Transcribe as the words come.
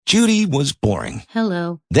Judy was boring.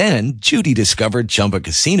 Hello. Then Judy discovered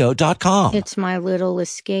ChumbaCasino.com. It's my little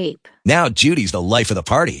escape. Now Judy's the life of the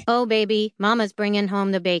party. Oh, baby, mama's bringing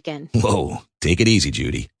home the bacon. Whoa, take it easy,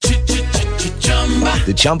 Judy.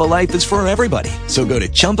 The Chumba life is for everybody. So go to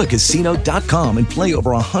ChumbaCasino.com and play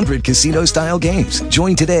over 100 casino-style games.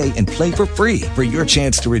 Join today and play for free for your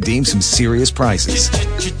chance to redeem some serious prizes.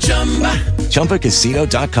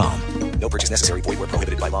 ChumbaCasino.com. No purchase necessary. Void where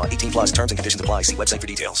prohibited by law. 18 plus terms and conditions apply. See website for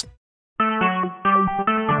details.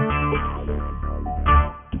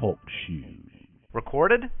 Talk shoes.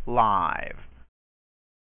 Recorded live.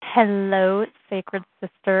 Hello, Sacred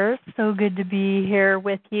Sisters. So good to be here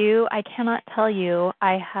with you. I cannot tell you,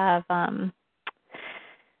 I have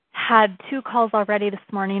had 2 calls already this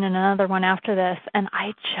morning and another one after this, and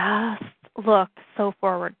I just look so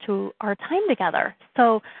forward to our time together.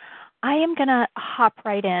 So I am going to hop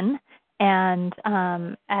right in. And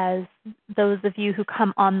as those of you who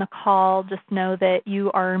come on the call, just know that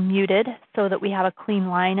you are muted so that we have a clean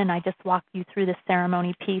line, and I just walk you through the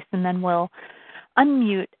ceremony piece, and then we'll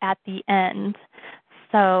unmute at the end.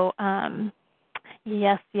 So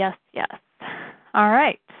yes. All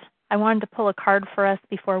right. I wanted to pull a card for us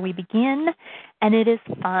before we begin, and it is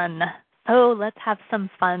fun. So let's have some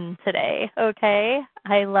fun today, okay?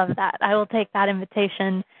 I love that. I will take that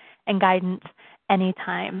invitation and guidance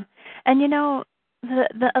anytime. And you know,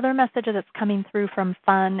 the other message that's coming through from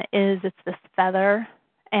fun is it's this feather,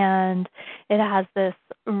 and it has this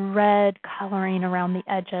red coloring around the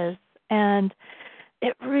edges, and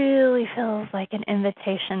it really feels like an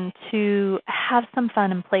invitation to have some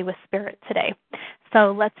fun and play with spirit today.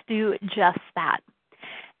 So let's do just that.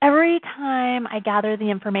 Every time I gather the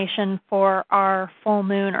information for our full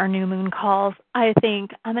moon or new moon calls, I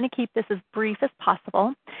think I'm going to keep this as brief as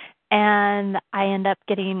possible, and I end up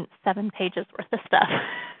getting 7 pages worth of stuff.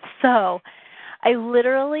 So I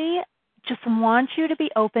literally just want you to be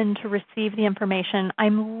open to receive the information.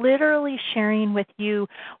 I'm literally sharing with you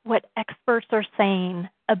what experts are saying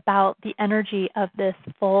about the energy of this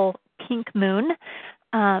full pink moon,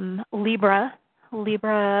 pink Libra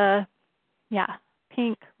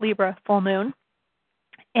full moon.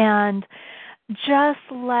 And just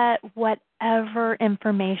let whatever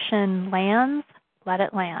information lands, let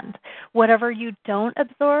it land. Whatever you don't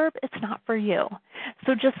absorb, it's not for you.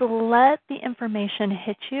 So just let the information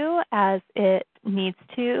hit you as it needs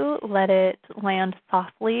to. Let it land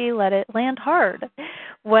softly. Let it land hard.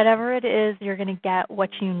 Whatever it is, you're going to get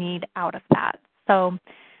what you need out of that. So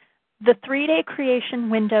the 3-day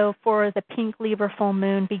creation window for the pink Libra full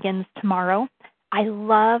moon begins tomorrow. I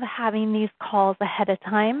love having these calls ahead of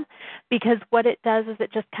time because what it does is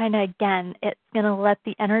it just kind of, again, it's going to let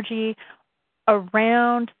the energy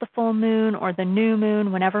around the full moon or the new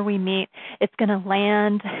moon, whenever we meet, it's going to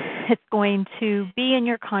land. It's going to be in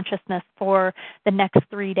your consciousness for the next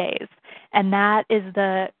 3 days. And that is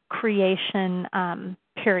the creation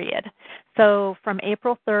period. So from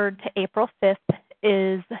April 3rd to April 5th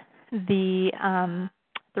is the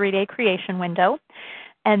 3-day creation window.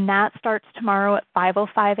 And that starts tomorrow at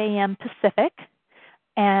 5:05 a.m. Pacific.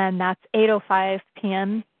 And that's 8:05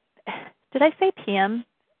 p.m. Did I say p.m.?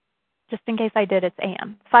 Just in case I did, it's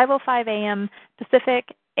a.m. 5:05 a.m.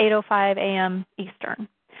 Pacific, 8:05 a.m. Eastern.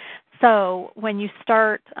 So when you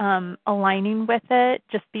start aligning with it,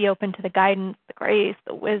 just be open to the guidance, the grace,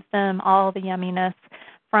 the wisdom, all the yumminess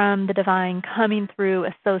from the divine coming through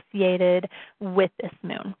associated with this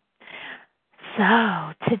moon.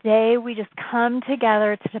 So today we just come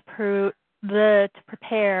together to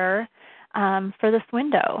prepare for this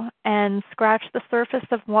window and scratch the surface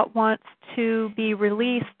of what wants to be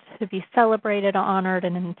released, to be celebrated, honored,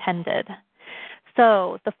 and intended.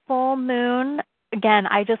 So the full moon, again,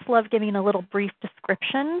 I just love giving a little brief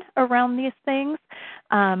description around these things.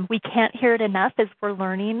 We can't hear it enough as we're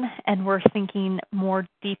learning and we're thinking more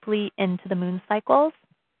deeply into the moon cycles.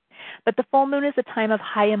 But the full moon is a time of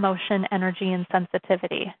high emotion, energy, and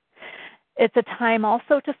sensitivity. It's a time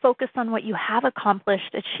also to focus on what you have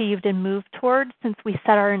accomplished, achieved, and moved towards since we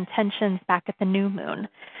set our intentions back at the new moon.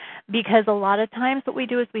 Because a lot of times what we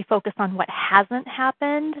do is we focus on what hasn't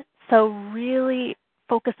happened. So really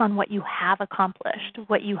focus on what you have accomplished,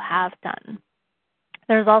 what you have done.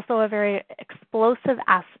 There's also a very explosive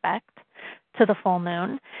aspect to the full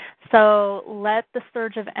moon. So let the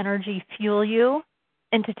surge of energy fuel you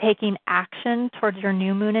into taking action towards your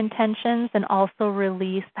new moon intentions and also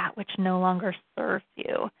release that which no longer serves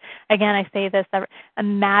you. Again, I say this,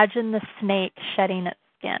 imagine the snake shedding its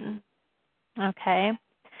skin. Okay?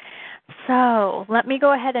 So let me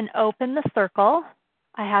go ahead and open the circle.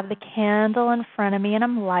 I have the candle in front of me and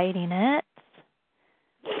I'm lighting it.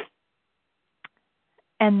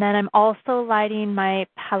 And then I'm also lighting my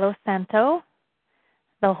Palo Santo,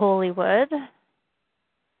 the holy wood,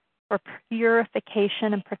 for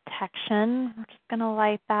purification and protection. We're just going to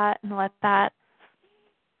light that and let that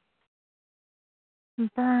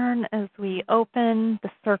burn as we open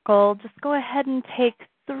the circle. Just go ahead and take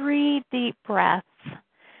 3 deep breaths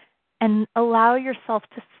and allow yourself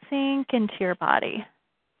to sink into your body.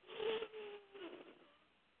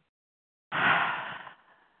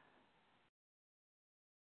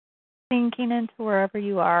 Sinking into wherever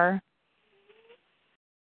you are.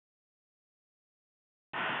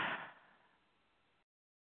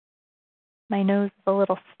 My nose is a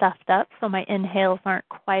little stuffed up, so my inhales aren't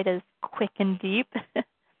quite as quick and deep.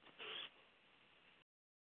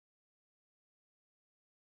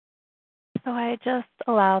 So I just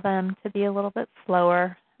allow them to be a little bit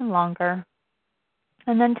slower and longer.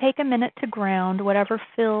 And then take a minute to ground whatever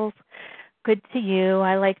feels good to you.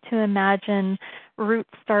 I like to imagine roots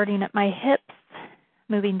starting at my hips,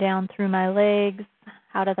 moving down through my legs,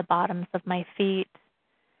 out of the bottoms of my feet,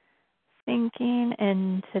 sinking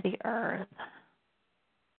into the earth.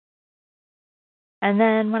 And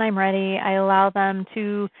then when I'm ready, I allow them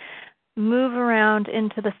to move around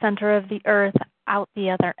into the center of the earth, out the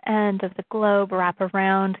other end of the globe, wrap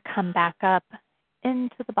around, come back up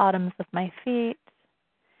into the bottoms of my feet.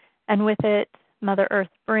 And with it, Mother Earth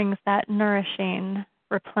brings that nourishing,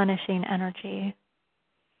 replenishing energy.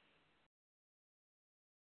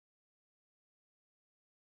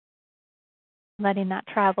 Letting that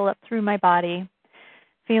travel up through my body.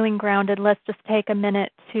 Feeling grounded, let's just take a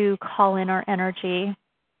minute to call in our energy.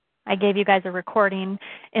 I gave you guys a recording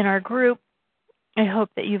in our group. I hope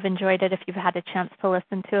that you've enjoyed it if you've had a chance to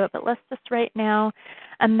listen to it. But let's just right now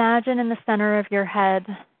imagine in the center of your head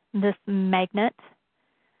this magnet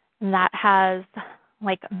that has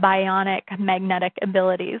like bionic magnetic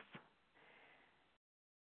abilities.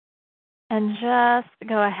 And just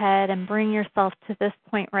go ahead and bring yourself to this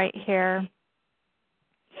point right here.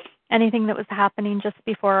 Anything that was happening just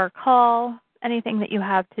before our call, anything that you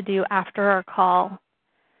have to do after our call,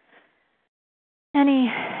 any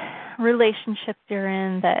relationships you're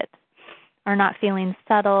in that are not feeling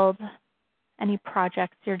settled, any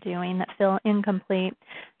projects you're doing that feel incomplete,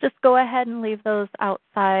 just go ahead and leave those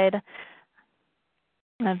outside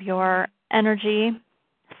of your energy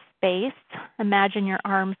space. Imagine your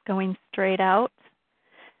arms going straight out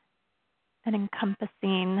and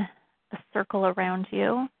encompassing a circle around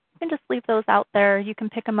you. You can just leave those out there. You can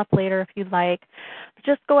pick them up later if you'd like. But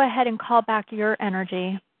just go ahead and call back your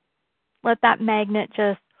energy. Let that magnet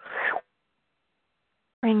just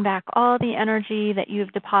bring back all the energy that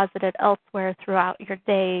you've deposited elsewhere throughout your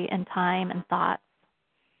day and time and thoughts.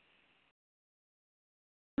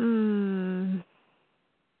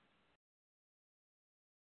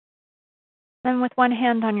 Then with one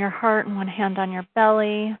hand on your heart and one hand on your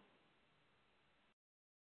belly,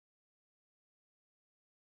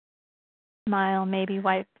 smile, maybe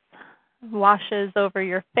washes over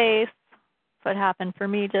your face. That's what happened for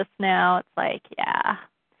me just now. It's like, yeah,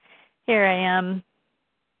 here I am,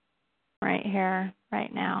 right here,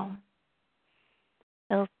 right now.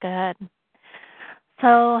 Feels good.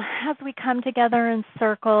 So as we come together in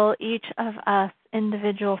circle, each of us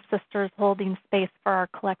individual sisters holding space for our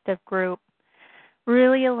collective group,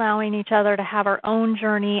 really allowing each other to have our own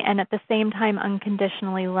journey and at the same time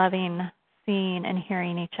unconditionally loving, seeing, and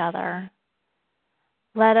hearing each other.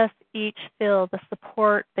 Let us each feel the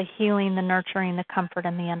support, the healing, the nurturing, the comfort,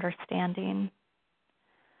 and the understanding.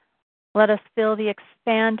 Let us feel the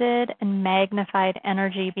expanded and magnified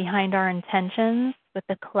energy behind our intentions with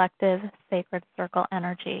the collective sacred circle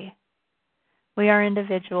energy. We are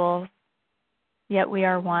individuals, yet we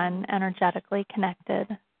are one, energetically connected,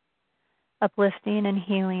 uplifting and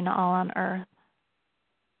healing all on earth.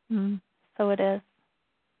 So it is.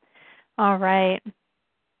 All right.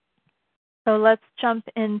 So let's jump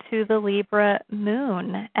into the Libra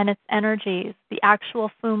moon and its energies. The actual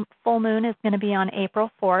full moon is going to be on April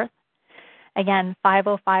 4th. Again,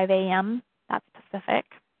 5:05 a.m. That's Pacific.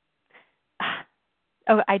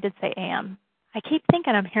 Oh, I did say a.m. I keep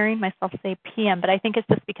thinking I'm hearing myself say p.m., but I think it's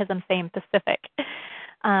just because I'm saying Pacific.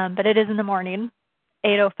 But it is in the morning,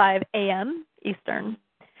 8:05 a.m. Eastern.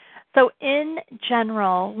 So in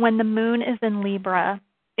general, when the moon is in Libra,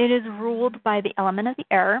 it is ruled by the element of the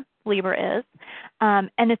air, Libra is,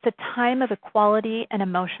 and it's a time of equality and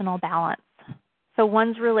emotional balance. So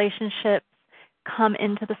one's relationships come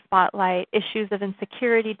into the spotlight. Issues of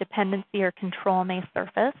insecurity, dependency, or control may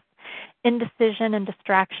surface. Indecision and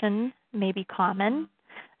distraction may be common.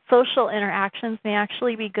 Social interactions may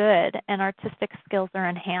actually be good, and artistic skills are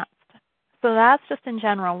enhanced. So that's just in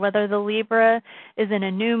general, whether the Libra is in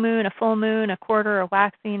a new moon, a full moon, a quarter, a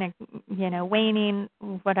waxing, waning,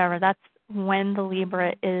 whatever. That's when the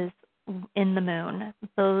Libra is in the moon.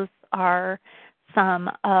 Those are some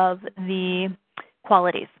of the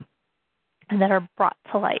qualities that are brought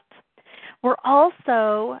to light. We're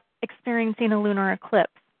also experiencing a lunar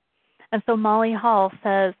eclipse. And so Molly Hall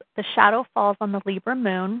says the shadow falls on the Libra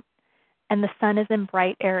moon and the sun is in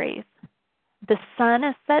bright Aries. The sun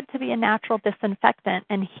is said to be a natural disinfectant,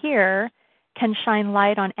 and here can shine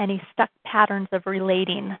light on any stuck patterns of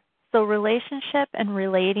relating. So relationship and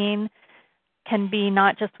relating can be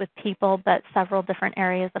not just with people, but several different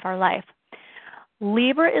areas of our life.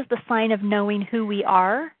 Libra is the sign of knowing who we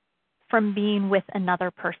are from being with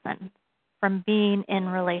another person, from being in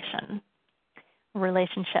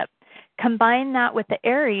relationship. Combine that with the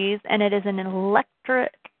Aries, and it is an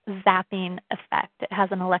electric zapping effect. It has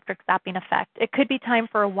an electric zapping effect. It could be time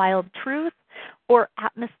for a wild truth or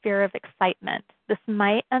atmosphere of excitement. This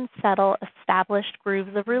might unsettle established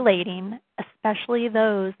grooves of relating, especially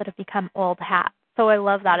those that have become old hats. So I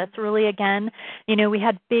love that. It's really, again, we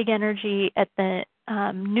had big energy at the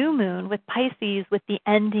new moon with Pisces, with the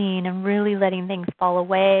ending and really letting things fall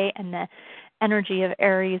away, and the energy of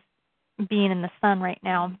Aries being in the sun right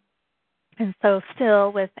now. And so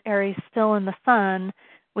still, with Aries still in the sun,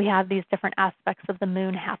 we have these different aspects of the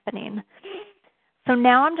moon happening. So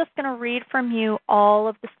now I'm just going to read from you all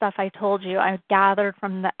of the stuff I told you. I gathered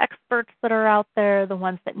from the experts that are out there, the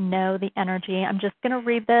ones that know the energy. I'm just going to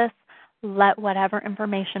read this, let whatever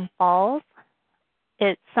information falls.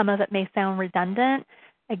 Some of it may sound redundant.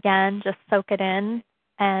 Again, just soak it in,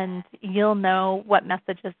 and you'll know what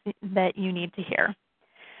messages that you need to hear.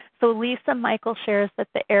 So Lisa Michael shares that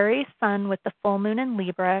the Aries sun with the full moon in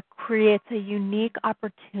Libra creates a unique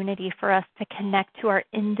opportunity for us to connect to our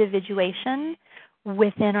individuation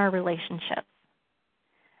within our relationships.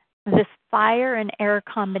 This fire and air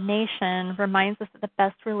combination reminds us that the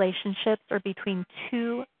best relationships are between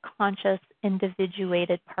two conscious,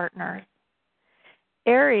 individuated partners.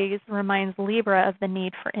 Aries reminds Libra of the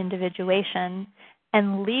need for individuation,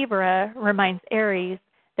 and Libra reminds Aries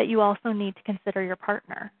that you also need to consider your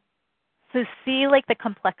partner. So see the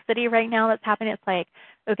complexity right now that's happening. It's like,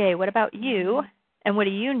 okay, what about you and what do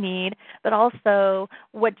you need? But also,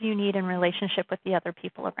 what do you need in relationship with the other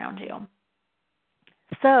people around you?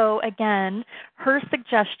 So again, her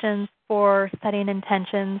suggestions for setting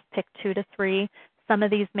intentions, pick 2 to 3. Some of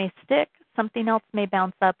these may stick. Something else may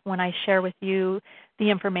bounce up when I share with you the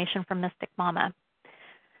information from Mystic Mama.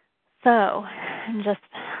 So just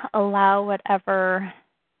allow whatever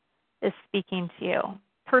is speaking to you.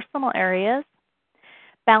 Personal areas.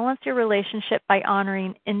 Balance your relationship by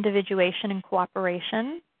honoring individuation and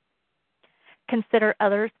cooperation. Consider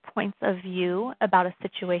others' points of view about a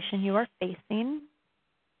situation you are facing.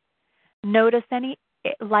 Notice any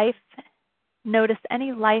life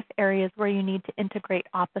areas where you need to integrate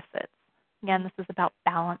opposites. Again, this is about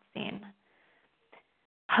balancing.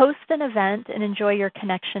 Host an event and enjoy your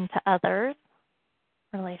connection to others.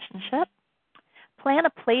 Relationship. Plan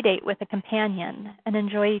a play date with a companion and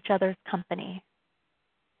enjoy each other's company.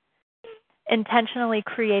 Intentionally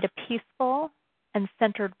create a peaceful and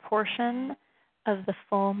centered portion of the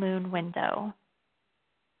full moon window.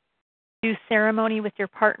 Do ceremony with your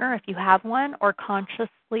partner if you have one, or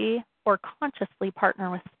consciously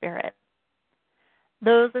partner with spirit.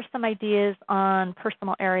 Those are some ideas on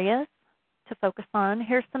personal areas to focus on.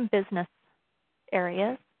 Here's some business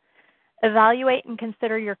areas. Evaluate and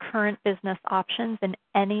consider your current business options in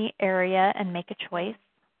any area and make a choice.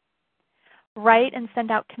 Write and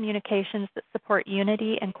send out communications that support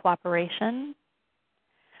unity and cooperation.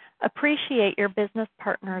 Appreciate your business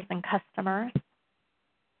partners and customers.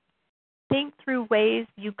 Think through ways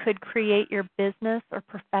you could create your business or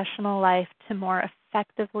professional life to more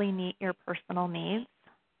effectively meet your personal needs.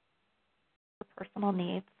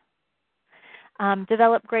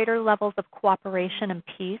 Develop greater levels of cooperation and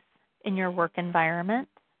peace in your work environment.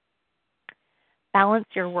 Balance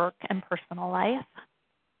your work and personal life.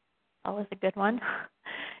 Always a good one.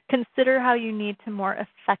 Consider how you need to more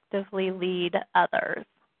effectively lead others.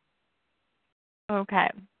 Okay.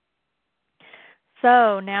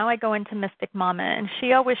 So now I go into Mystic Mama, and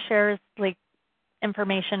she always shares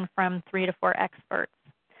information from 3 to 4 experts.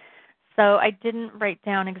 So I didn't write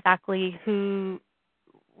down exactly who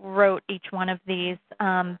wrote each one of these,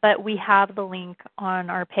 but we have the link on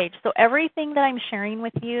our page. So everything that I'm sharing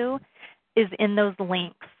with you is in those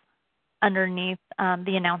links underneath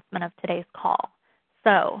the announcement of today's call.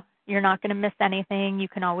 So you're not going to miss anything. You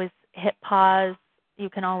can always hit pause. You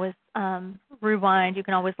can always rewind. You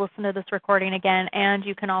can always listen to this recording again, and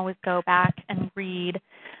you can always go back and read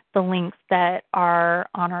the links that are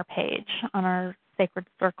on our page, on our Sacred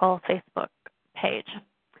Circle Facebook page.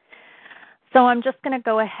 So I'm just going to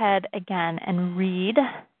go ahead again and read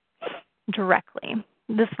directly.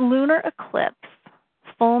 This lunar eclipse,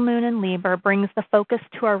 full moon in Libra, brings the focus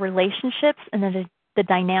to our relationships and the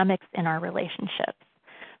dynamics in our relationships.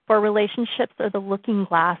 For relationships are the looking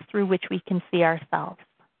glass through which we can see ourselves.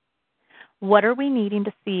 What are we needing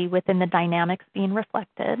to see within the dynamics being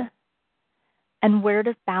reflected? And where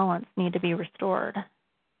does balance need to be restored?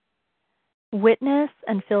 Witness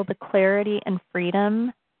and feel the clarity and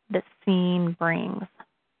freedom that seeing brings.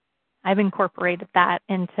 I've incorporated that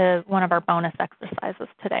into one of our bonus exercises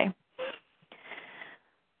today.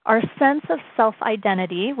 Our sense of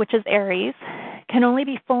self-identity, which is Aries, can only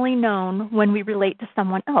be fully known when we relate to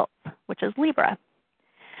someone else, which is Libra.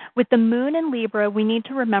 With the moon in Libra, we need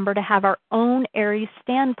to remember to have our own Aries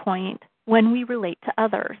standpoint when we relate to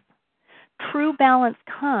others. True balance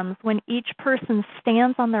comes when each person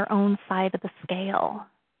stands on their own side of the scale.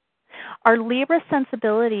 Our Libra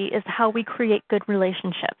sensibility is how we create good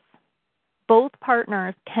relationships. Both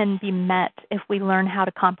partners can be met if we learn how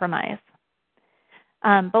to compromise.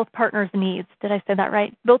 Both partners' needs, did I say that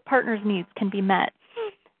right? Both partners' needs can be met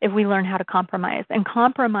if we learn how to compromise. And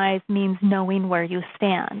compromise means knowing where you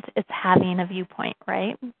stand. It's having a viewpoint,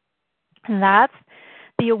 right? And that's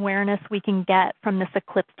the awareness we can get from this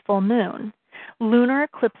eclipsed full moon. Lunar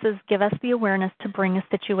eclipses give us the awareness to bring a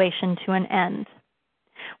situation to an end.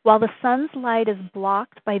 While the sun's light is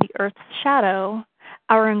blocked by the earth's shadow,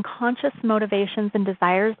 our unconscious motivations and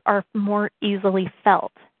desires are more easily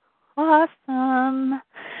felt. Awesome.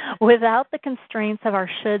 Without the constraints of our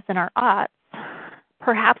shoulds and our oughts,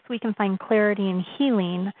 perhaps we can find clarity and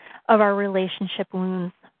healing of our relationship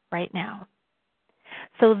wounds right now.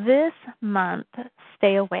 So this month,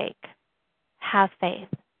 stay awake, have faith,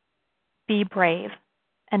 be brave,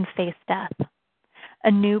 and face death.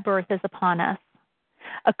 A new birth is upon us,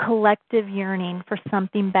 a collective yearning for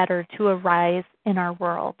something better to arise in our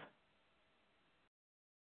world.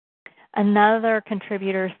 Another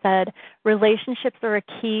contributor said, relationships are a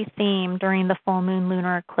key theme during the full moon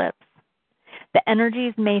lunar eclipse. The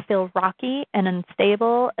energies may feel rocky and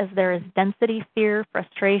unstable as there is density, fear,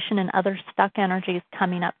 frustration, and other stuck energies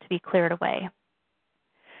coming up to be cleared away.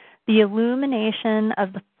 The illumination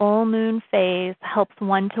of the full moon phase helps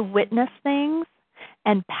one to witness things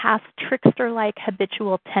and past trickster-like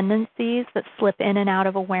habitual tendencies that slip in and out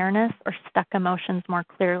of awareness or stuck emotions more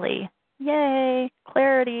clearly. Yay,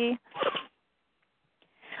 clarity.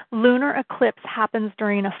 Lunar eclipse happens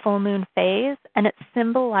during a full moon phase, and it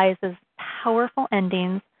symbolizes powerful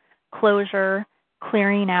endings, closure,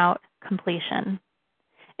 clearing out, completion.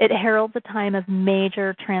 It heralds a time of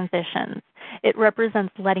major transitions. It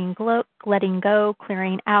represents letting go,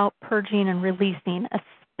 clearing out, purging, and releasing,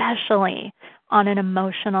 especially on an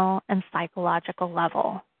emotional and psychological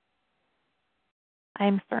level.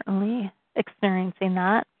 I'm certainly experiencing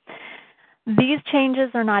that. These changes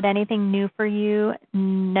are not anything new for you.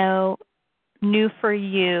 No, new for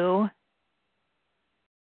you.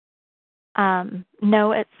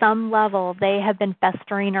 No, at some level, they have been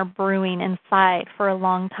festering or brewing inside for a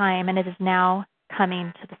long time, and it is now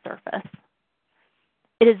coming to the surface.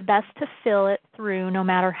 It is best to feel it through no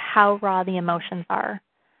matter how raw the emotions are.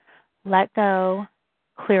 Let go,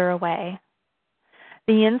 clear away.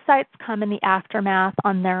 The insights come in the aftermath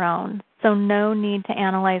on their own, so no need to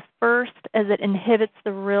analyze first as it inhibits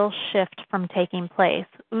the real shift from taking place.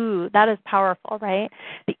 Ooh, that is powerful, right?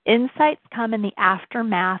 The insights come in the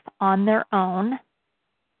aftermath on their own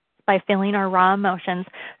by feeling our raw emotions,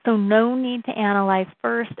 so no need to analyze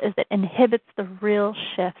first as it inhibits the real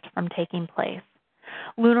shift from taking place.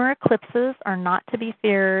 Lunar eclipses are not to be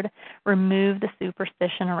feared. Remove the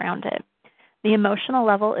superstition around it. The emotional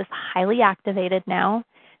level is highly activated now.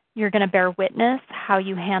 You're going to bear witness how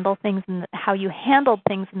you handled things in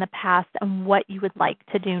the past and what you would like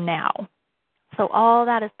to do now. So all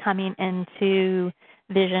that is coming into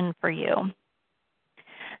vision for you.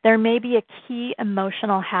 There may be a key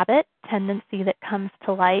emotional habit, tendency that comes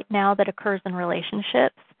to light now that occurs in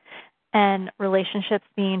relationships, and relationships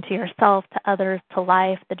being to yourself, to others, to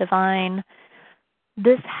life, the divine.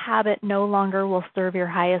 This habit no longer will serve your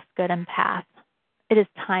highest good and path. It is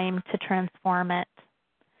time to transform it.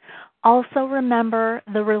 Also remember,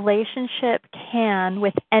 the relationship can be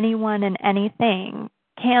with anyone or anything.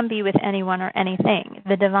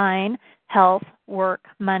 The divine, health, work,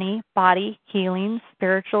 money, body, healing,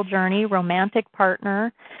 spiritual journey, romantic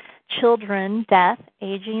partner, children, death,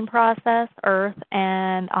 aging process, earth,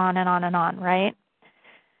 and on and on and on, right?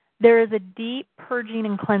 There is a deep purging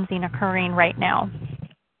and cleansing occurring right now.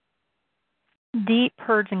 Deep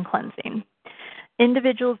purge and cleansing.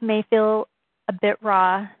 Individuals may feel a bit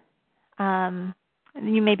raw.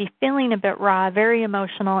 You may be feeling a bit raw, very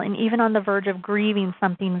emotional, and even on the verge of grieving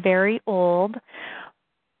something very old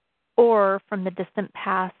or from the distant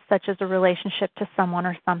past, such as a relationship to someone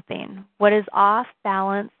or something. What is off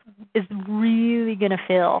balance is really going to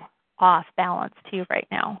feel off balance to you right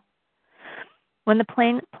now. When the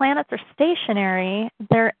planets are stationary,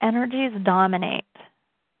 their energies dominate.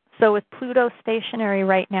 So with Pluto stationary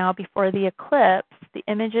right now before the eclipse, the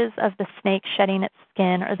images of the snake shedding its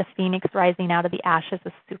skin or the phoenix rising out of the ashes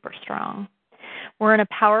is super strong. We're in a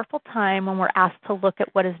powerful time when we're asked to look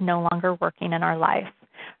at what is no longer working in our life.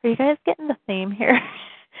 Are you guys getting the theme here?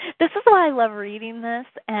 This is why I love reading this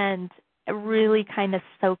and really kind of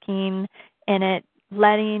soaking in it,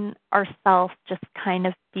 letting ourselves just kind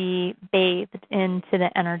of be bathed into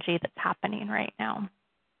the energy that's happening right now.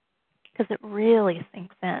 Because it really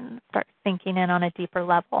sinks in, starts sinking in on a deeper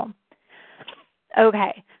level.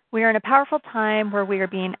 Okay, we are in a powerful time where we are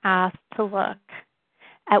being asked to look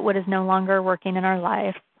at what is no longer working in our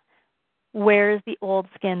life. Where is the old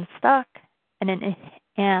skin stuck and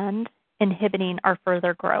inhibiting our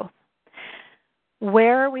further growth?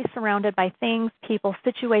 Where are we surrounded by things, people,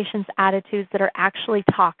 situations, attitudes that are actually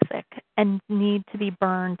toxic and need to be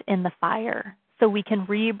burned in the fire so we can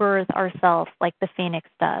rebirth ourselves like the phoenix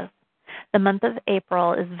does? The month of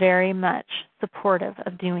April is very much supportive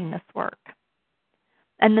of doing this work.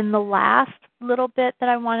 And then the last little bit that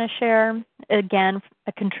I want to share, again,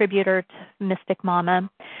 a contributor to Mystic Mama,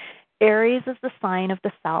 Aries is the sign of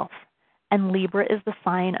the self, and Libra is the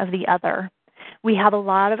sign of the other. We have a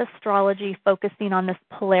lot of astrology focusing on this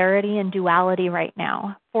polarity and duality right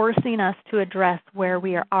now, forcing us to address where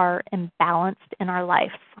we are imbalanced in our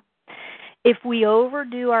life. If we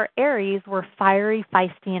overdo our Aries, we're fiery,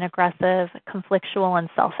 feisty, and aggressive, conflictual, and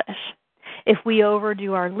selfish. If we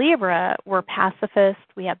overdo our Libra, we're pacifist,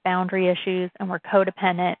 we have boundary issues, and we're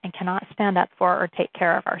codependent and cannot stand up for or take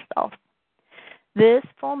care of ourselves. This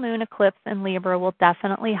full moon eclipse in Libra will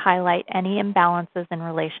definitely highlight any imbalances in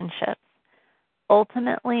relationships.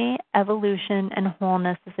 Ultimately, evolution and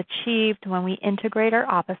wholeness is achieved when we integrate our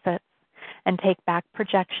opposites and take back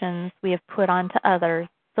projections we have put onto others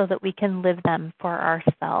so that we can live them for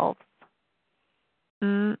ourselves.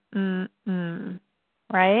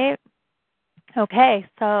 Right? Okay,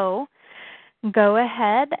 so go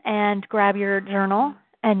ahead and grab your journal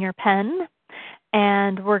and your pen,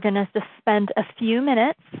 and we're going to just spend a few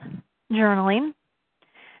minutes journaling.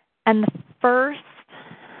 And the first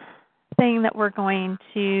thing that we're going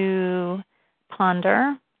to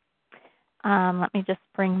ponder, let me just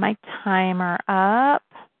bring my timer up.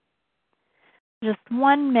 Just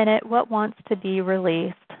 1 minute, what wants to be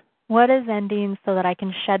released? What is ending so that I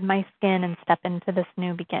can shed my skin and step into this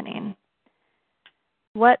new beginning?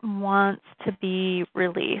 What wants to be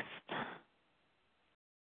released?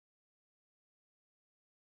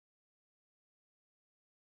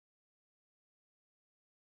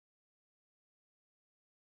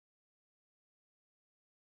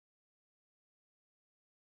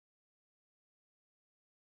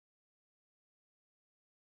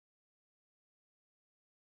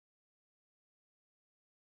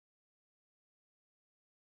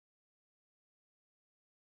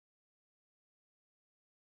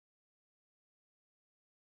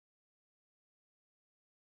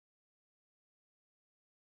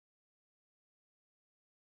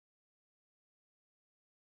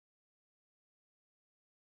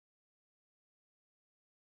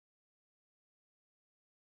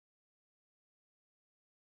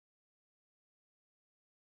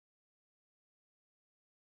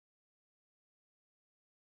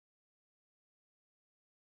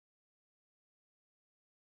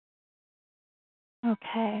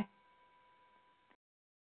 Okay.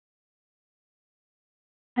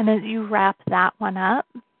 And as you wrap that one up,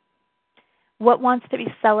 what wants to be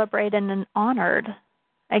celebrated and honored?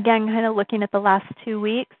 Again, kind of looking at the last 2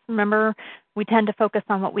 weeks. Remember, we tend to focus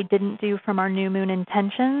on what we didn't do from our new moon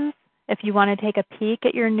intentions. If you want to take a peek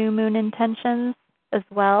at your new moon intentions as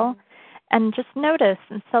well, and just notice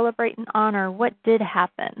and celebrate and honor what did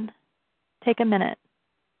happen. Take a minute.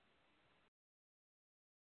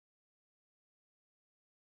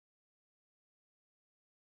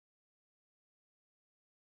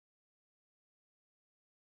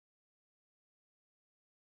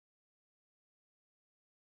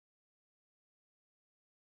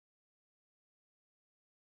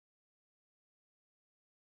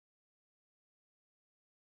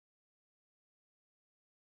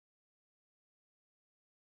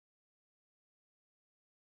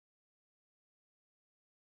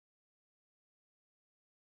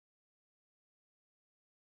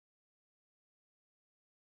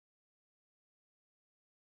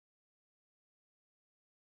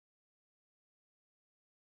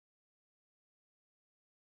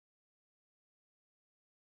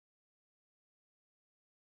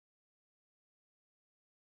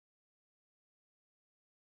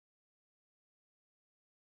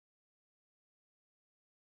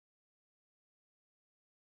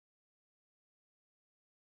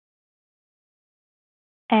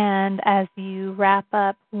 And as you wrap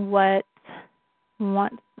up what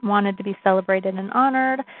wanted to be celebrated and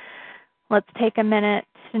honored, let's take a minute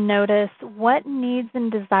to notice what needs and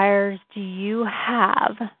desires do you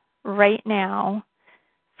have right now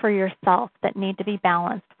for yourself that need to be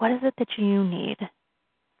balanced? What is it that you need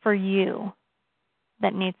for you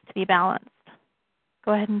that needs to be balanced?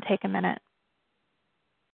 Go ahead and take a minute.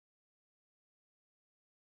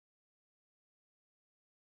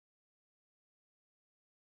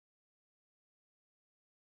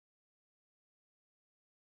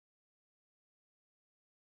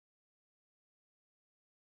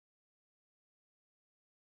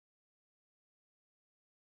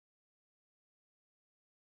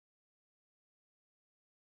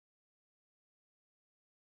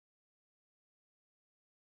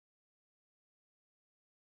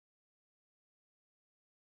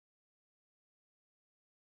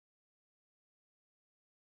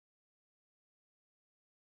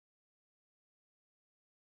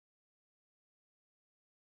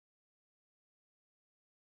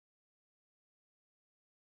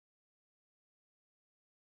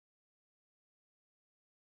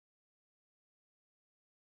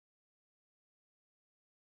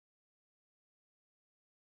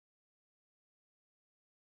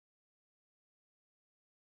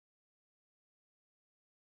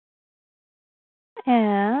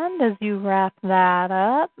 And as you wrap that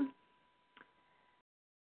up,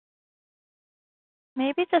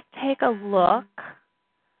 maybe just take a look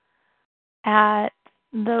at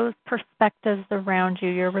those perspectives around you,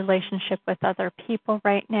 your relationship with other people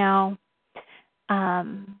right now.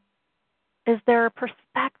 Is there a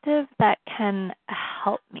perspective that can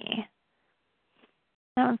help me?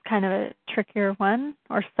 That one's kind of a trickier one,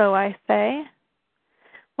 or so I say.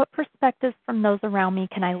 What perspectives from those around me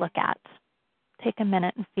can I look at? Take a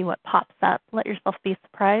minute and see what pops up. Let yourself be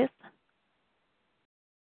surprised.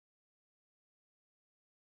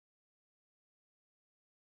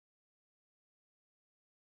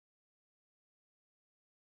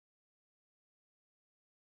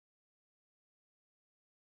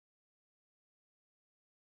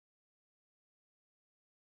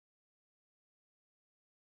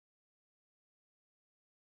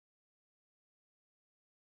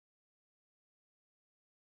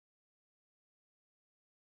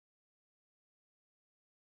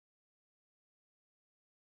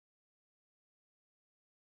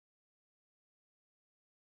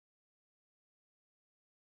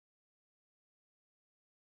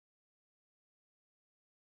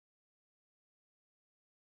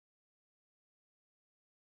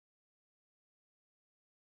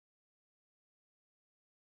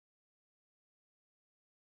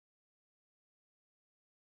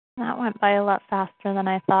 That went by a lot faster than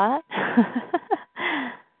I thought.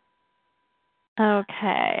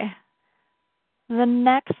 Okay. The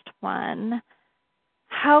next one,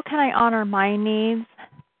 how can I honor my needs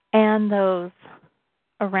and those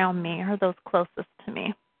around me or those closest to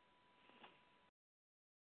me?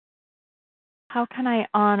 How can I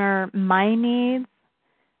honor my needs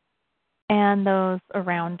and those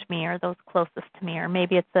around me or those closest to me? Or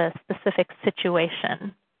maybe it's a specific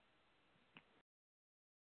situation.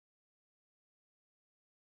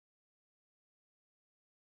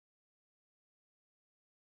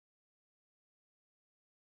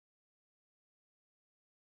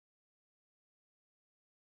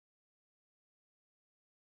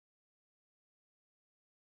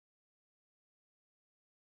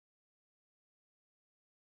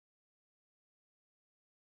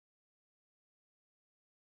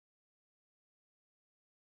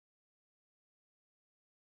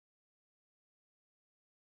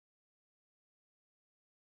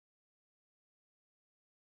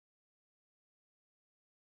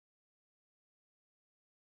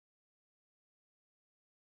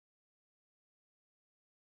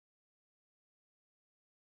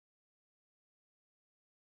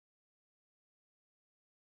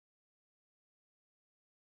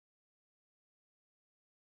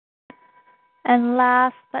 And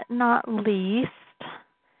last but not least,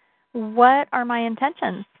 what are my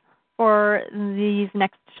intentions for these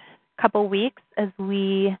next couple weeks as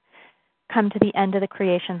we come to the end of the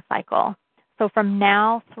creation cycle? So from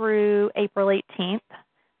now through April 18th,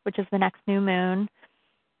 which is the next new moon,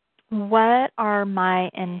 what are my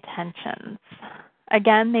intentions?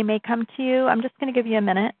 Again, they may come to you. I'm just going to give you a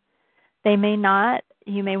minute. They may not.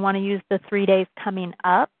 You may want to use the 3 days coming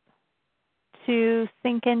up to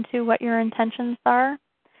sink into what your intentions are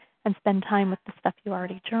and spend time with the stuff you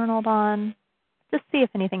already journaled on. Just see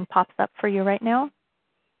if anything pops up for you right now.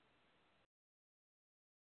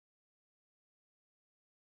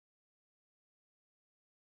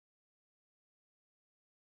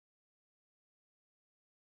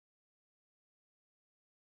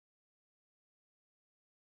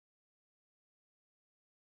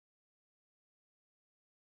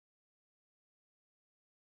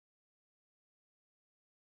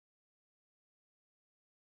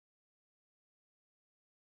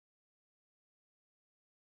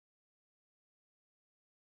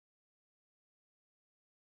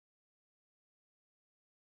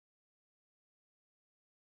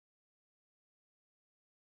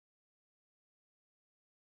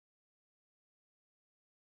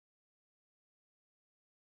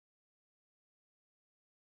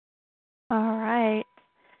 All right.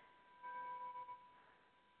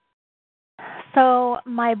 So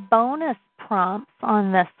my bonus prompts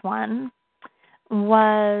on this one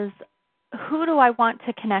was, who do I want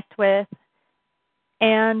to connect with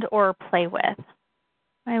and or play with?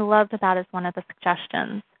 I loved that as one of the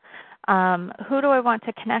suggestions. Who do I want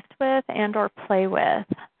to connect with and or play with?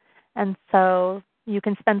 And so you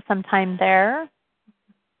can spend some time there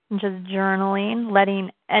just journaling,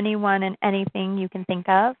 letting anyone and anything you can think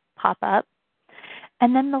of pop up.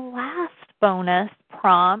 And then the last bonus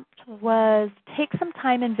prompt was, take some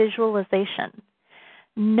time in visualization.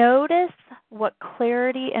 Notice what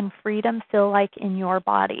clarity and freedom feel like in your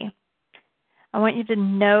body. I want you to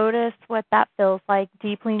notice what that feels like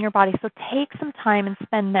deeply in your body. So take some time and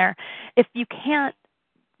spend there. If you can't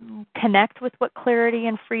connect with what clarity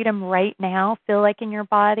and freedom right now feel like in your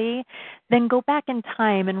body, then go back in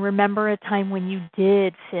time and remember a time when you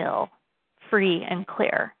did feel free and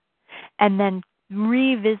clear. And then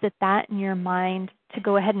revisit that in your mind to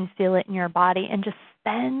go ahead and feel it in your body, and just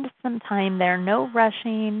spend some time there. No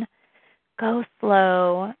rushing. Go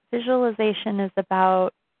slow. Visualization is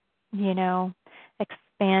about,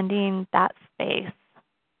 expanding that space.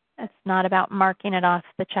 It's not about marking it off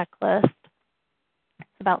the checklist.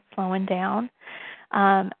 It's about slowing down.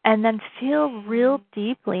 And then feel real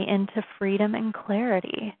deeply into freedom and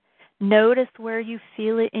clarity. Notice where you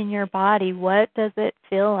feel it in your body. What does it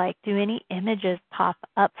feel like? Do any images pop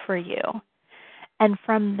up for you? And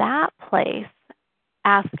from that place,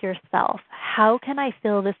 ask yourself, how can I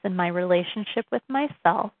feel this in my relationship with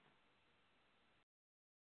myself?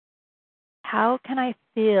 How can I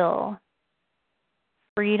feel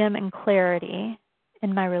freedom and clarity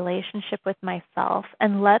in my relationship with myself?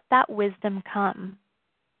 And let that wisdom come.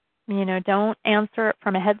 Don't answer it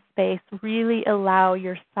from a headspace. Really allow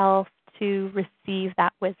yourself to receive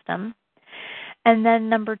that wisdom. And then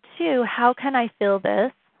number 2, how can I feel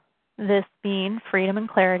this? This being freedom and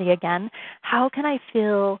clarity again. How can I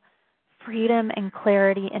feel freedom and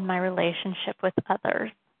clarity in my relationship with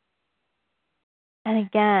others? And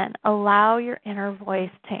again, allow your inner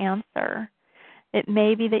voice to answer. It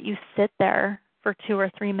may be that you sit there for 2 or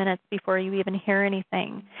 3 minutes before you even hear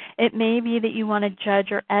anything. It may be that you want to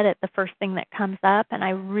judge or edit the first thing that comes up, and I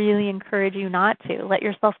really encourage you not to. Let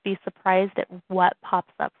yourself be surprised at what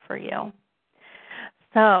pops up for you.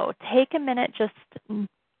 So take a minute just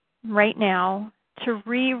right now to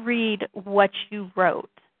reread what you wrote.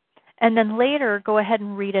 And then later, go ahead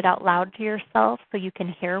and read it out loud to yourself so you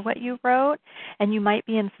can hear what you wrote, and you might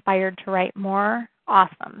be inspired to write more.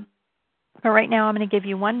 Awesome. But right now, I'm going to give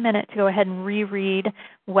you 1 minute to go ahead and reread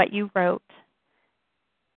what you wrote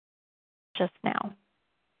just now.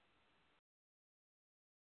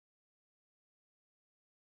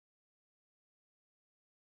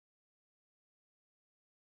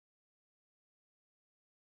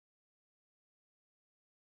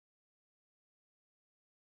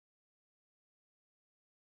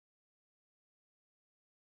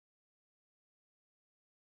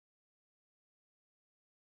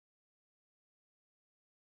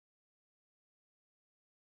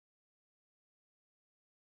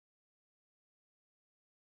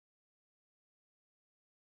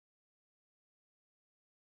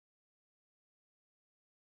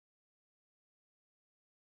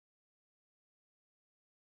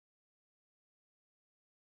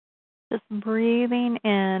 Just breathing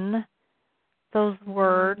in those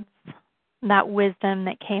words, that wisdom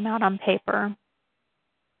that came out on paper.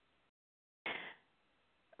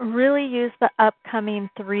 Really use the upcoming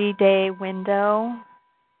 3-day window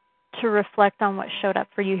to reflect on what showed up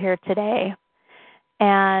for you here today.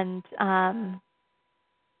 And,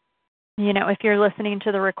 if you're listening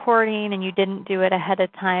to the recording and you didn't do it ahead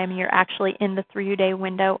of time, you're actually in the 3-day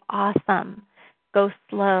window, awesome. Go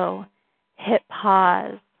slow. Hit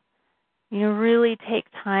pause. Really take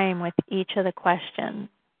time with each of the questions.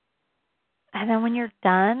 And then when you're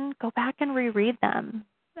done, go back and reread them.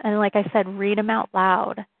 And like I said, read them out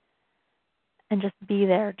loud and just be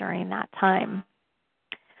there during that time.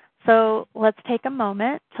 So let's take a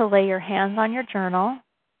moment to lay your hands on your journal.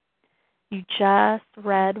 You just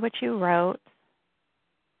read what you wrote.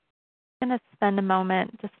 I'm going to spend a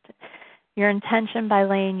moment, just your intention by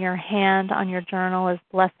laying your hand on your journal is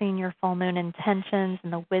blessing your full moon intentions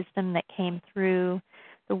and the wisdom that came through,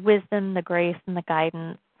 the wisdom, the grace, and the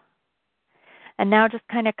guidance. And now just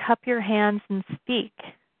kind of cup your hands and speak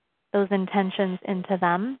those intentions into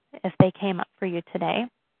them if they came up for you today.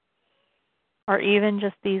 Or even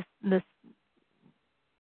just these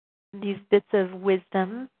bits of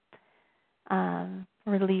wisdom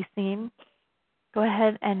releasing. Go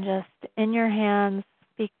ahead and just in your hands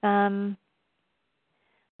speak them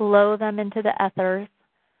blow them into the ethers.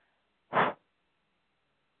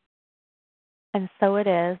 And so it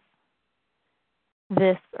is,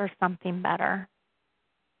 this or something better.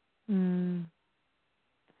 And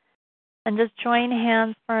just join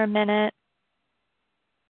hands for a minute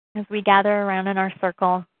as we gather around in our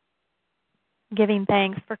circle, giving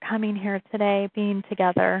thanks for coming here today, being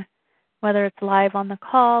together. Whether it's live on the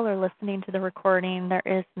call or listening to the recording, there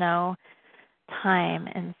is no time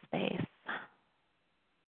and space.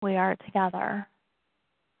 We are together.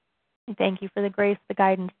 We thank you for the grace, the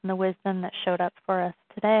guidance, and the wisdom that showed up for us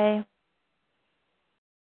today.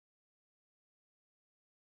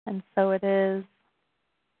 And so it is.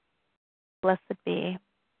 Blessed be.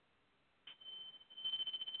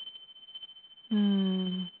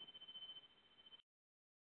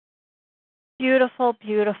 Beautiful,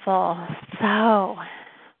 beautiful. So,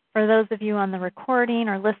 for those of you on the recording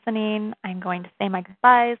or listening, I'm going to say my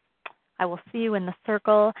goodbyes. I will see you in the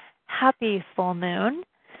circle. Happy full moon.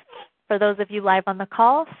 For those of you live on the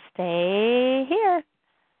call, stay here.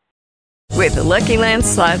 With the Lucky Land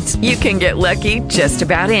Slots, you can get lucky just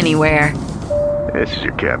about anywhere. This is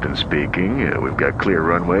your captain speaking. We've got clear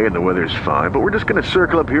runway and the weather's fine, but we're just going to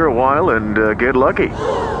circle up here a while and get lucky.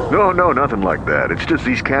 No, nothing like that. It's just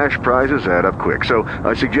these cash prizes add up quick. So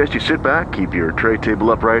I suggest you sit back, keep your tray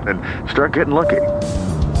table upright, and start getting lucky.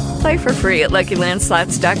 Play for free at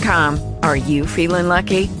LuckyLandSlots.com. Are you feeling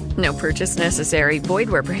lucky? No purchase necessary. Void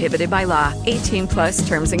where prohibited by law. 18+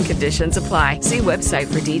 terms and conditions apply. See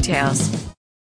website for details.